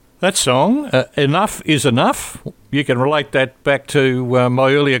That song, Enough is Enough. You can relate that back to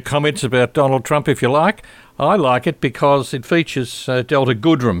my earlier comments about Donald Trump if you like. I like it because it features Delta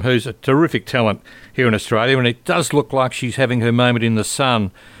Goodrem, who's a terrific talent here in Australia, and it does look like she's having her moment in the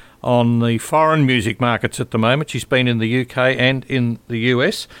sun on the foreign music markets at the moment. She's been in the UK and in the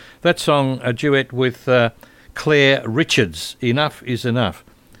US. That song, a duet with Claire Richards, Enough is Enough.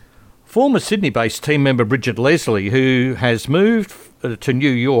 Former Sydney-based team member Bridgett Leslie, who has moved to New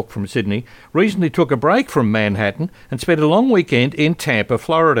York from Sydney, recently took a break from Manhattan and spent a long weekend in Tampa,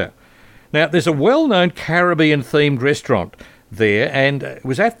 Florida. Now, there's a well-known Caribbean-themed restaurant there, and it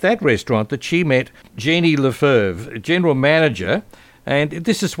was at that restaurant that she met Jeannie Lafever, general manager, and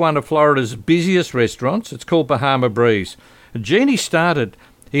this is one of Florida's busiest restaurants. It's called Bahama Breeze. Jeannie started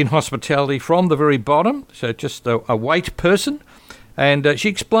in hospitality from the very bottom, so just a wait person, and she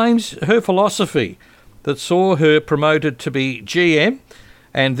explains her philosophy that saw her promoted to be GM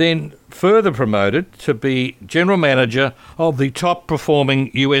and then further promoted to be general manager of the top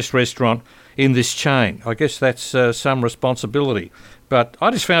performing US restaurant in this chain. I guess that's some responsibility. But I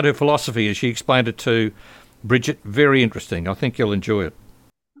just found her philosophy, as she explained it to Bridgett, very interesting. I think you'll enjoy it.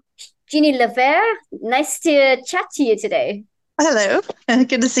 Jeannie Lafever, nice to chat to you today. Hello,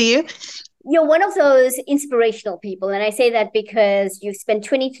 good to see you. You're one of those inspirational people. And I say that because you've spent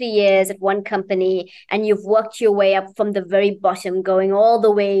 23 years at one company and you've worked your way up from the very bottom, going all the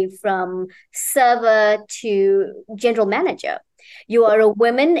way from server to general manager. You are a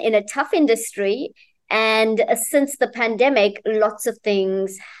woman in a tough industry. And since the pandemic, lots of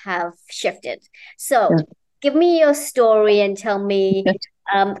things have shifted. So give me your story and tell me,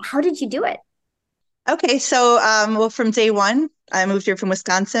 how did you do it? Okay, so from day one, I moved here from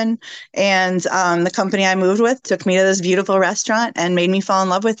Wisconsin, and the company I moved with took me to this beautiful restaurant and made me fall in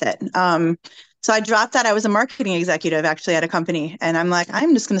love with it. So I dropped that. I was a marketing executive actually at a company, and I'm like,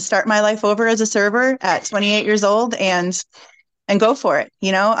 I'm just going to start my life over as a server at 28 years old and go for it.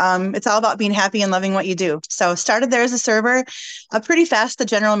 It's all about being happy and loving what you do. So started there as a server. Pretty fast, the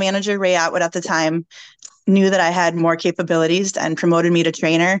general manager, Ray Atwood at the time, knew that I had more capabilities and promoted me to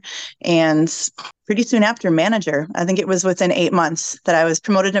trainer, and pretty soon after manager. I think it was within 8 months that I was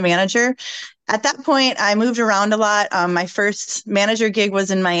promoted to manager. At that point, I moved around a lot. My first manager gig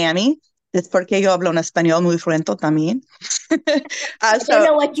was in Miami. Es porque yo hablo un español muy fluento también. I don't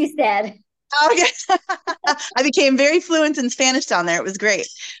know what you said. Okay. I became very fluent in Spanish down there. It was great.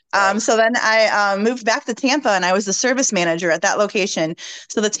 So then I moved back to Tampa, and I was the service manager at that location.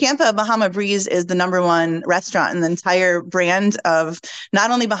 So the Tampa Bahama Breeze is the #1 restaurant in the entire brand of not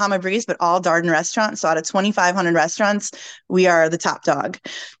only Bahama Breeze, but all Darden restaurants. So out of 2,500 restaurants, we are the top dog.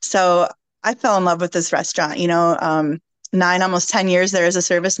 So I fell in love with this restaurant, 9, almost 10 years there as a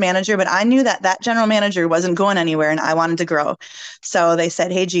service manager, but I knew that general manager wasn't going anywhere and I wanted to grow. So they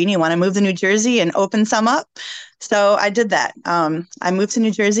said, hey, Jeannie, you want to move to New Jersey and open some up? So I did that. I moved to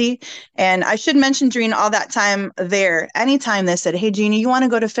New Jersey, and I should mention during all that time there, anytime they said, hey, Jeannie, you want to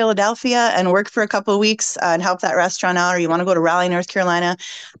go to Philadelphia and work for a couple of weeks and help that restaurant out, or you want to go to Raleigh, North Carolina,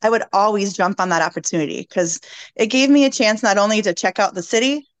 I would always jump on that opportunity because it gave me a chance not only to check out the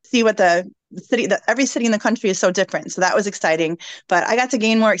city, see what every city in the country is so different. So that was exciting, but I got to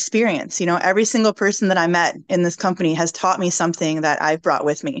gain more experience. Every single person that I met in this company has taught me something that I've brought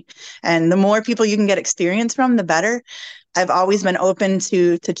with me. And the more people you can get experience from, the better. I've always been open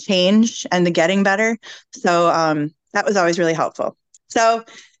to change and to getting better. So that was always really helpful. So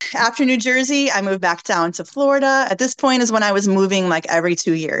after New Jersey, I moved back down to Florida. At this point is when I was moving like every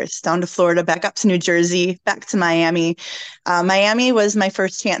 2 years, down to Florida, back up to New Jersey, back to Miami. Miami was my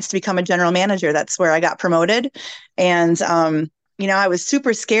first chance to become a general manager. That's where I got promoted. And, I was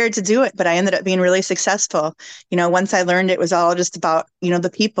super scared to do it, but I ended up being really successful. Once I learned it was all just about,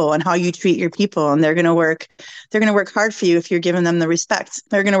 the people and how you treat your people, and they're going to work hard for you if you're giving them the respect.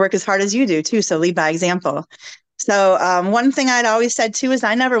 They're going to work as hard as you do too. So lead by example. So one thing I'd always said too is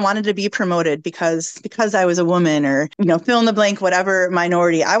I never wanted to be promoted because I was a woman or, fill in the blank, whatever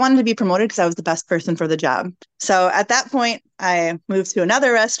minority. I wanted to be promoted because I was the best person for the job. So at that point, I moved to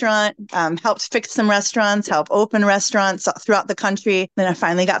another restaurant, helped fix some restaurants, helped open restaurants throughout the country. Then I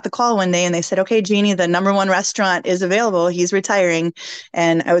finally got the call one day and they said, okay, Jeannie, the #1 restaurant is available. He's retiring.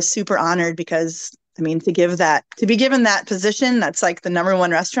 And I was super honored because to be given that position, that's like the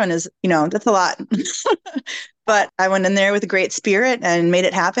 #1 restaurant is, that's a lot. But I went in there with a great spirit and made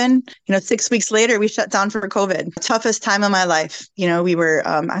it happen. 6 weeks later, we shut down for COVID. Toughest time of my life.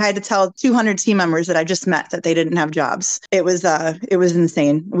 I had to tell 200 team members that I just met that they didn't have jobs. It was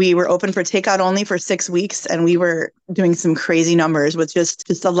insane. We were open for takeout only for 6 weeks, and we were doing some crazy numbers with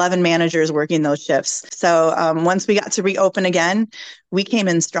just 11 managers working those shifts. So once we got to reopen again, we came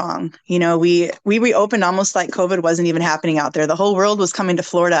in strong. We reopened almost like COVID wasn't even happening out there. The whole world was coming to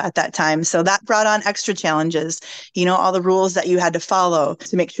Florida at that time. So that brought on extra challenges, all the rules that you had to follow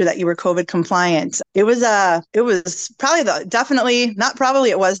to make sure that you were COVID compliant. It was probably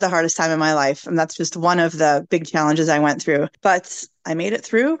it was the hardest time in my life. And that's just one of the big challenges I went through. But I made it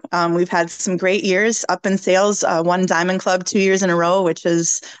through. We've had some great years up in sales, won Diamond Club 2 years in a row, which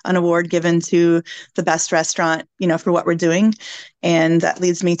is an award given to the best restaurant, for what we're doing. And that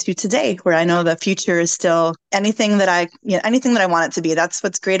leads me to today, where I know the future is still anything that I want it to be. That's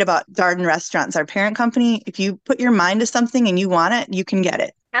what's great about Darden Restaurants, our parent company. If you put your mind to something and you want it, you can get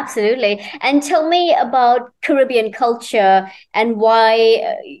it. Absolutely. And tell me about Caribbean culture and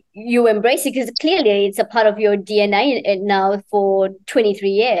why you embrace it, because clearly it's a part of your DNA now for 23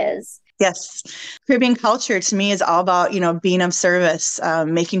 years. Yes. Caribbean culture to me is all about, being of service,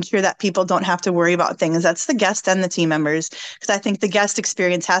 making sure that people don't have to worry about things. That's the guest and the team members, because I think the guest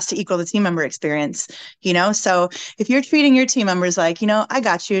experience has to equal the team member experience, So if you're treating your team members like, I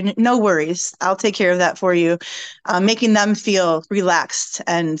got you, no worries, I'll take care of that for you, making them feel relaxed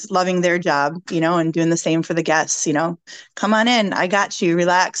and loving their job, and doing the same for the guests, come on in, I got you,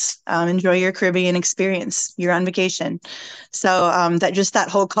 relax, enjoy your Caribbean experience, you're on vacation. So that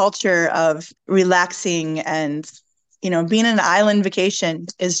whole culture of relaxing and, being an island vacation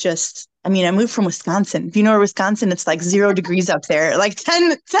is just, I moved from Wisconsin. If you know where Wisconsin, it's like 0 degrees up there, like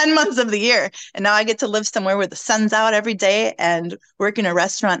 10 months of the year. And now I get to live somewhere where the sun's out every day and work in a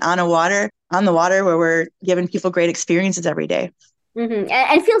restaurant on the water where we're giving people great experiences every day. Mm-hmm.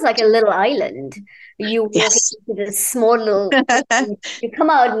 And it feels like a little island. You walk into this small little, you come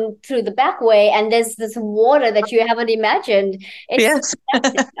out through the back way, and there's this water that you haven't imagined. It's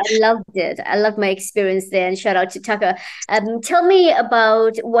fantastic. I loved it. I loved my experience there, and shout out to Tucker. Tell me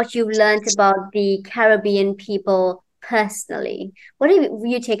about what you've learned about the Caribbean people personally. What have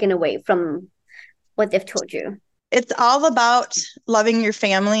you taken away from what they've taught you? It's all about loving your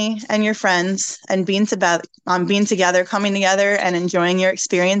family and your friends and being together, coming together and enjoying your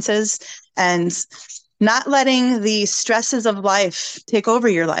experiences and not letting the stresses of life take over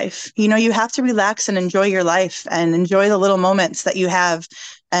your life. You have to relax and enjoy your life and enjoy the little moments that you have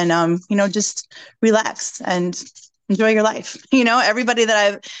and, just relax and enjoy your life. Everybody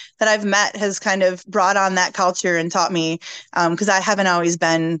that I've met has kind of brought on that culture and taught me, because I haven't always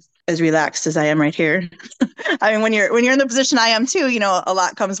been as relaxed as I am right here. When you're in the position I am too, a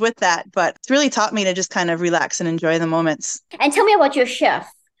lot comes with that, but it's really taught me to just kind of relax and enjoy the moments. And tell me about your chef.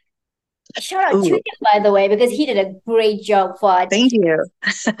 Shout out to him, by the way, because he did a great job for us. Thank you.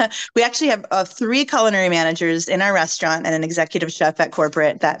 We actually have 3 culinary managers in our restaurant and an executive chef at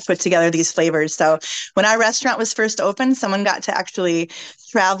corporate that put together these flavors. So when our restaurant was first opened, someone got to actually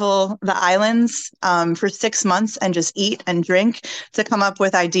travel the islands for 6 months and just eat and drink to come up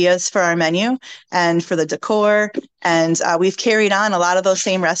with ideas for our menu and for the decor. And we've carried on a lot of those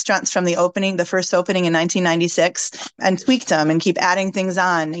same restaurants from the first opening in 1996, and tweaked them and keep adding things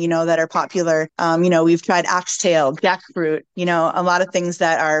on, that are popular. We've tried oxtail, jackfruit, a lot of things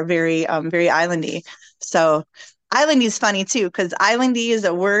that are very, very islandy. So islandy is funny too, because islandy is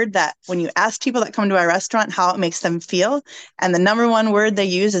a word that when you ask people that come to our restaurant how it makes them feel, and the number one word they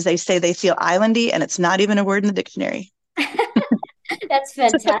use is they say they feel islandy, and it's not even a word in the dictionary. That's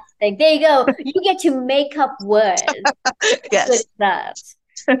fantastic. There you go. You get to make up words. Yes. That's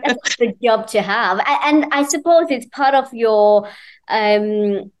a good job to have. And I suppose it's part of your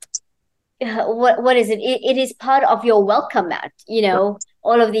what is it? It is part of your welcome mat,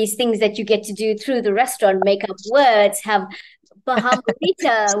 all of these things that you get to do through the restaurant, make up words, have Bahama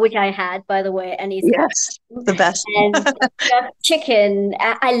Rita, which I had, by the way, and yes, the best. And jerk chicken.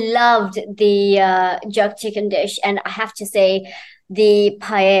 I loved the jerk chicken dish, and I have to say, the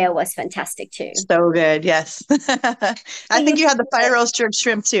paella was fantastic too. So good, yes. I think you had the fire roast jerk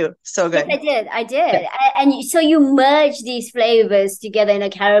shrimp too. So good. Yes, I did. And so you merge these flavors together in a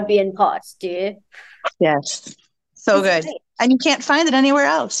Caribbean pot, do you? Yes, so good. Great. And you can't find it anywhere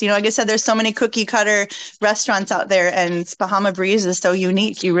else. Like I said, there's so many cookie cutter restaurants out there, and Bahama Breeze is so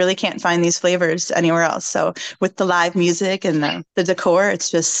unique. You really can't find these flavors anywhere else. So with the live music and the decor,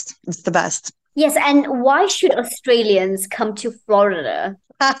 it's the best. Yes, and why should Australians come to Florida?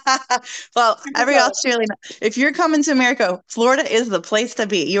 Well, every Australian, if you're coming to America, Florida is the place to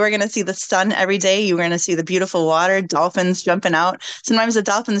be. You are going to see the sun every day. You're going to see the beautiful water, dolphins jumping out. Sometimes the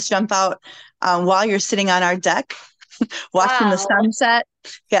dolphins jump out while you're sitting on our deck, watching the sunset.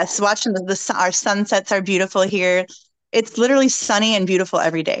 Yes, watching our sunsets are beautiful here. It's literally sunny and beautiful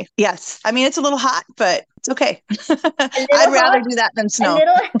every day. Yes. It's a little hot, but It's okay. A I'd little rather hot, do that than a snow.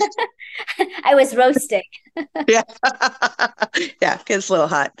 little. I was roasting. Yeah. Yeah, it's a little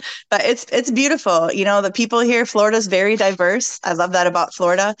hot, but it's beautiful. You know, the people here, Florida's very diverse. I love that about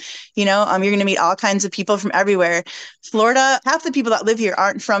Florida. You know, you're going to meet all kinds of people from everywhere. Florida, half the people that live here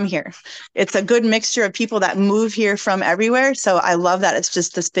aren't from here. It's a good mixture of people that move here from everywhere. So I love that. It's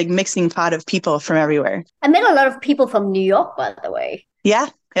just this big mixing pot of people from everywhere. I met a lot of people from New York, by the way. Yeah.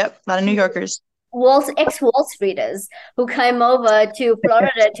 Yep. A lot of New Yorkers. Ex-Wall Streeters who came over to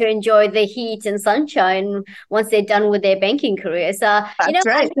Florida to enjoy the heat and sunshine once they're done with their banking career. So, That's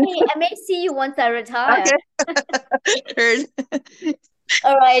right. I may see you once I retire. Okay. Heard.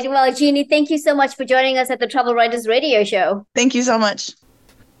 All right. Well, Jeannie, thank you so much for joining us at the Travel Writers Radio Show. Thank you so much.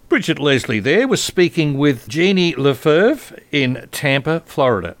 Bridgett Leslie there was speaking with Jeannie Lafever in Tampa,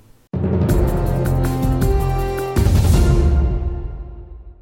 Florida.